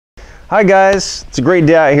Hi guys, it's a great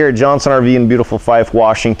day out here at Johnson RV in beautiful Fife,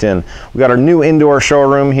 Washington. We got our new indoor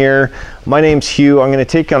showroom here. My name's Hugh. I'm going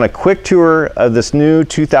to take you on a quick tour of this new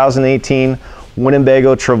 2018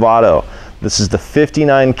 Winnebago Travato. This is the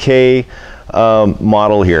 59K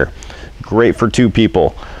model here. Great for two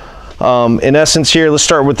people. In essence here, let's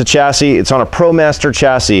start with the chassis. It's on a ProMaster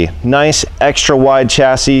chassis. Nice extra wide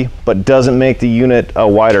chassis, but doesn't make the unit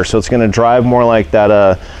wider. So it's going to drive more like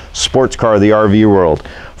that sports car of the RV world.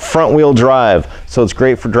 Front wheel drive, so it's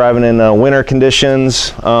great for driving in winter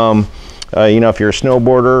conditions. You know, if you're a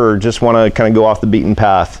snowboarder or just want to kind of go off the beaten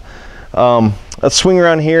path. Let's swing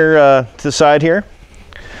around here to the side here.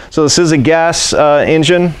 So this is a gas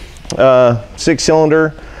engine,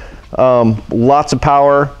 6-cylinder, lots of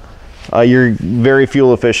power. You're very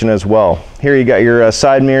fuel efficient as well. Here you got your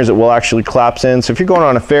side mirrors that will actually collapse in. So if you're going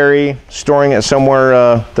on a ferry, storing it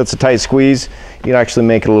somewhere that's a tight squeeze, you can actually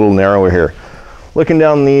make it a little narrower here. Looking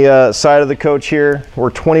down the side of the coach here, we're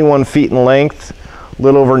 21 feet in length, a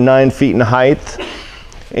little over 9 feet in height,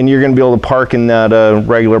 and you're going to be able to park in that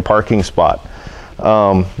regular parking spot.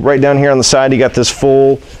 Right down here on the side, you got this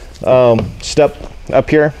full step up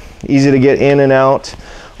here, easy to get in and out.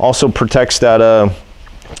 Also protects that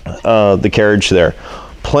the carriage there.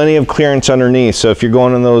 Plenty of clearance underneath, so if you're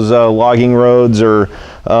going on those logging roads or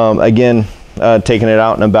again taking it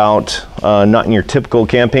out and about, not in your typical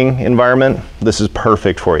camping environment, this is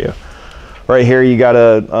perfect for you. Right here you got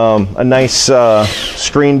a nice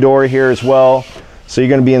screen door here as well, so you're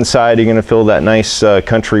going to be inside, you're going to feel that nice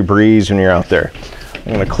country breeze when you're out there.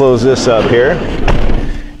 I'm going to close this up here.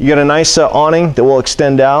 You got a nice awning that will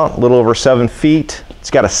extend out a little over 7 feet.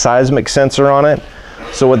 It's got a seismic sensor on it.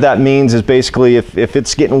 So what that means is basically if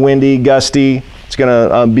it's getting windy, gusty, it's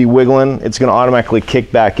gonna be wiggling, it's gonna automatically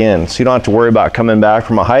kick back in. So you don't have to worry about coming back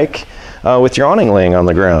from a hike with your awning laying on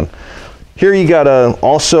the ground. Here you got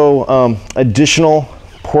also additional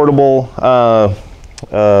portable, not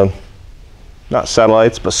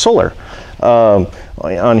satellites, but solar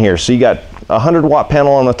on here. So you got a 100-watt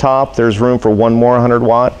panel on the top. There's room for one more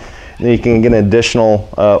 100-watt. And you can get an additional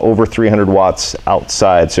over 300 watts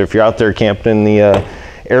outside. So if you're out there camping in the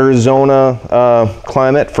Arizona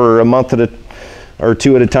climate for a month or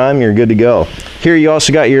two at a time, you're good to go. Here you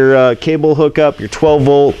also got your cable hookup, your 12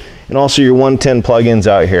 volt, and also your 110 plugins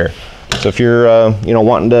out here. So if you're you know,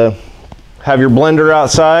 wanting to have your blender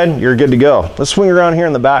outside, you're good to go. Let's swing around here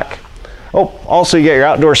in the back. Oh, also you got your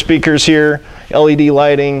outdoor speakers here, LED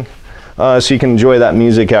lighting, so you can enjoy that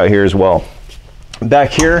music out here as well.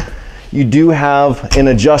 Back here, you do have an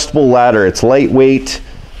adjustable ladder. It's lightweight,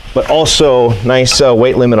 but also nice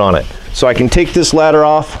weight limit on it. So I can take this ladder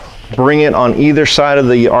off, bring it on either side of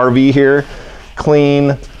the RV here,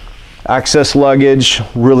 clean, access luggage,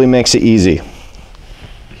 really makes it easy.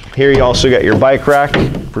 Here you also got your bike rack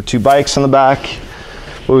for 2 bikes on the back.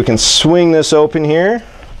 But we can swing this open here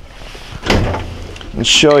and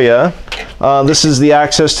show you. This is the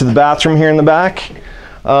access to the bathroom here in the back.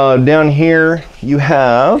 Down here you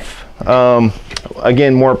have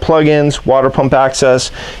again, more plugins, water pump access.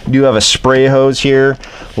 You do have a spray hose here.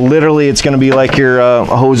 Literally, it's going to be like your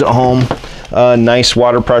hose at home. Nice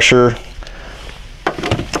water pressure.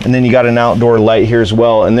 And then you got an outdoor light here as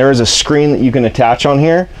well. And there is a screen that you can attach on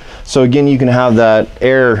here. So again, you can have that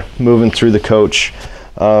air moving through the coach.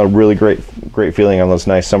 Really great feeling on those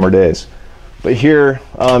nice summer days. But here,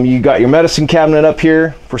 you got your medicine cabinet up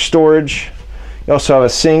here for storage. You also have a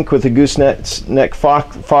sink with a gooseneck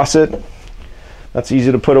faucet. That's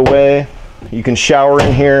easy to put away. You can shower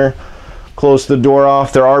in here, close the door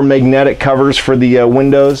off. There are magnetic covers for the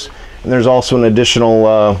windows, and there's also an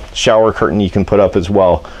additional shower curtain you can put up as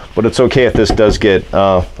well. But it's okay if this does get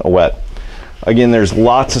wet. Again, there's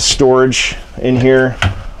lots of storage in here.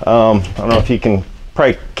 I don't know if you can,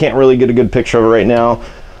 probably can't really get a good picture of it right now,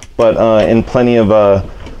 but and plenty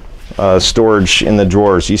of storage in the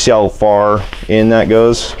drawers. You see how far in that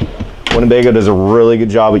goes? Winnebago does a really good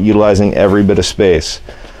job at utilizing every bit of space.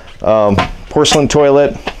 Porcelain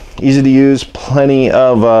toilet, easy to use, plenty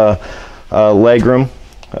of leg room.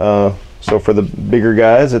 So for the bigger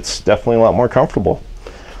guys, it's definitely a lot more comfortable.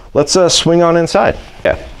 Let's swing on inside.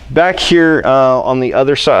 Yeah. Back here on the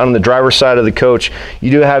other side, on the driver's side of the coach,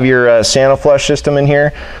 you do have your Santa flush system in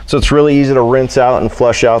here. So it's really easy to rinse out and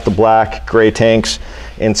flush out the black, gray tanks,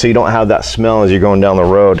 and so you don't have that smell as you're going down the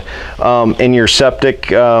road. And your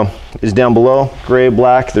septic is down below, gray,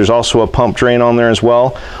 black. There's also a pump drain on there as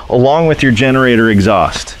well, along with your generator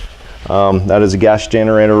exhaust. That is a gas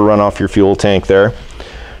generator to run off your fuel tank there.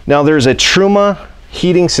 Now there's a Truma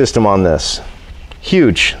heating system on this.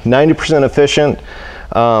 Huge, 90% efficient.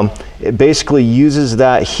 It basically uses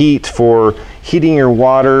that heat for heating your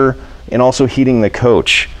water and also heating the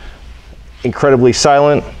coach. Incredibly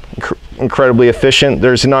silent, incredibly efficient.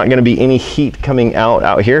 There's not going to be any heat coming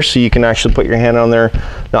out here, so you can actually put your hand on there,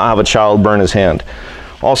 not have a child burn his hand.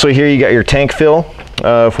 Also here you got your tank fill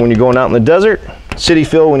for when you're going out in the desert, city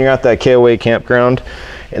fill when you're at that KOA campground,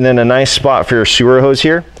 and then a nice spot for your sewer hose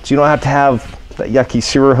here, so you don't have to have that yucky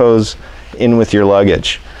sewer hose in with your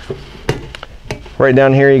luggage. Right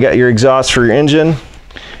down here you got your exhaust for your engine,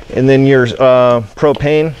 and then your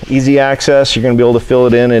propane, easy access. You're going to be able to fill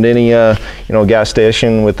it in at any gas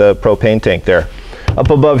station with a propane tank there. Up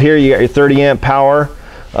above here you got your 30 amp power,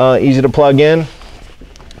 easy to plug in,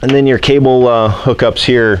 and then your cable hookups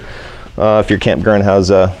here if your campground has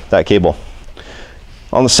that cable.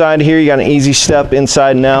 On the side here you got an easy step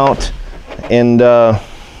inside and out, and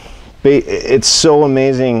it's so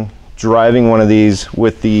amazing driving one of these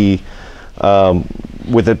with the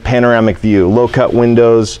panoramic view, low cut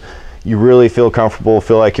windows. You really feel comfortable,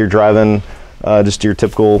 feel like you're driving just your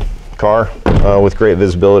typical car with great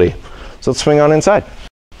visibility. So let's swing on inside.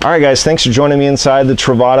 All right guys, thanks for joining me inside the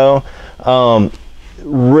Travato.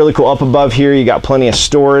 Really cool. Up above here you got plenty of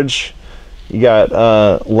storage. You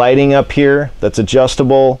got lighting up here that's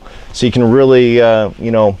adjustable, so you can really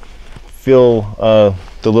feel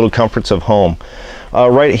the little comforts of home.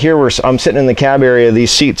 Right here I'm sitting in the cab area.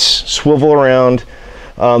 These seats swivel around.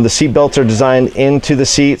 The seat belts are designed into the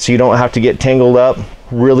seat so you don't have to get tangled up.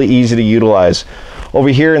 Really easy to utilize. Over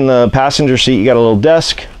here in the passenger seat you got a little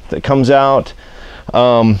desk that comes out,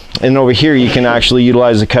 and over here you can actually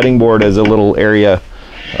utilize the cutting board as a little area.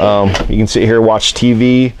 You can sit here, watch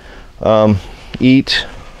TV, eat,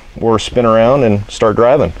 or spin around and start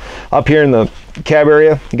driving. Up here in the cab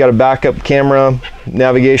area you got a backup camera,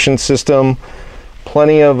 navigation system,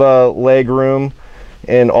 plenty of leg room,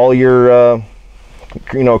 and all your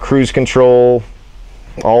cruise control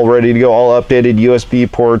all ready to go, all updated USB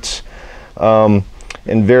ports,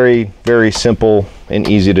 and very, very simple and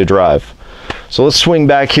easy to drive. So let's swing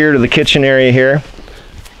back here to the kitchen area here.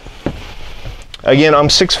 Again, I'm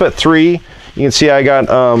 6'3". You can see I got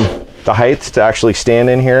the height to actually stand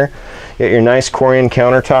in here. You got your nice Corian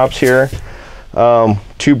countertops here,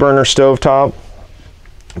 2-burner stovetop,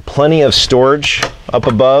 plenty of storage up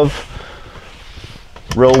above,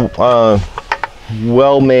 real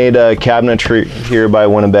well-made cabinetry here by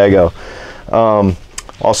Winnebago.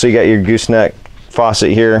 Also you got your gooseneck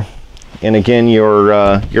faucet here, and again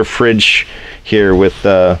your fridge here with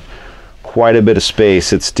quite a bit of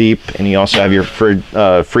space. It's deep, and you also have your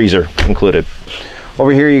freezer included.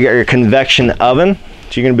 Over here you got your convection oven, so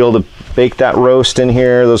you're going to be able to bake that roast in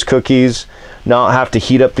here, those cookies, not have to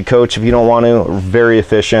heat up the coach if you don't want to. Very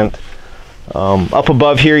efficient. Up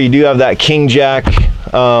above here you do have that king jack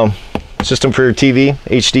system for your TV,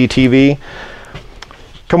 HD TV.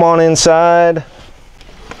 Come on inside.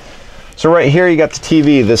 So right here you got the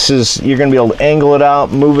TV. You're going to be able to angle it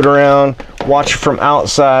out, move it around, watch it from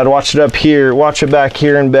outside, watch it up here, watch it back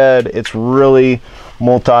here in bed. It's really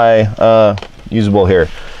usable here.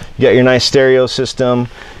 You got your nice stereo system.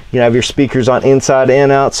 You have your speakers on inside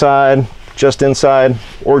and outside, just inside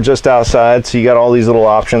or just outside. So you got all these little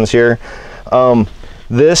options here. There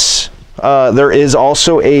is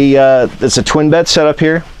also it's a twin bed setup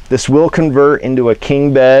here. This will convert into a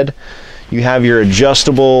king bed. You have your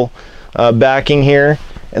adjustable backing here,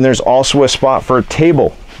 and there's also a spot for a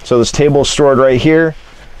table. So this table is stored right here,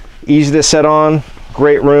 easy to set on,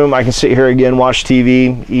 great room. I can sit here again, watch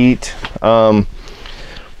TV, eat, but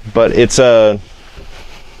it's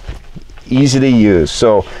easy to use.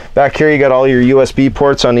 So back here you got all your USB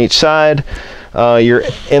ports on each side, your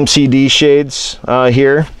MCD shades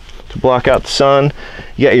here to block out the sun.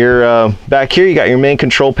 You got your back here you got your main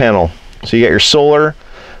control panel. So you got your solar.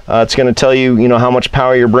 It's going to tell you, how much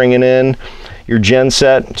power you're bringing in, your gen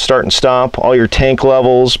set, start and stop, all your tank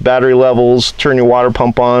levels, battery levels, turn your water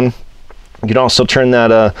pump on. You can also turn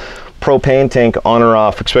that propane tank on or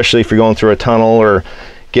off, especially if you're going through a tunnel or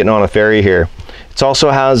getting on a ferry here. It also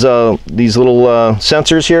has these little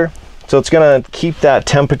sensors here, so it's going to keep that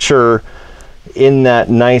temperature in that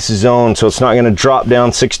nice zone, so it's not going to drop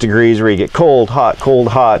down 6 degrees where you get cold, hot.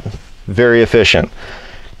 Very efficient.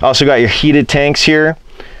 Also got your heated tanks here,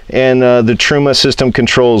 and the Truma system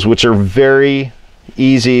controls, which are very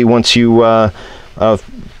easy once you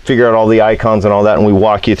figure out all the icons and all that, and we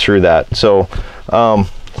walk you through that. So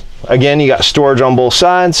again, you got storage on both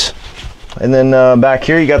sides, and then back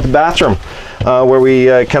here you got the bathroom where we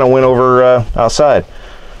kind of went over outside.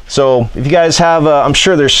 So if you guys have, I'm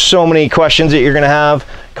sure there's so many questions that you're gonna have.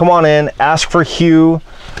 Come on in, ask for Hugh.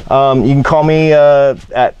 You can call me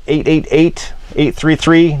at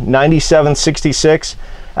 888-833-9766.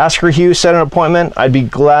 ask for Hugh, set an appointment. I'd be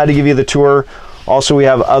glad to give you the tour. Also, we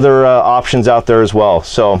have other options out there as well.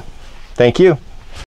 So thank you.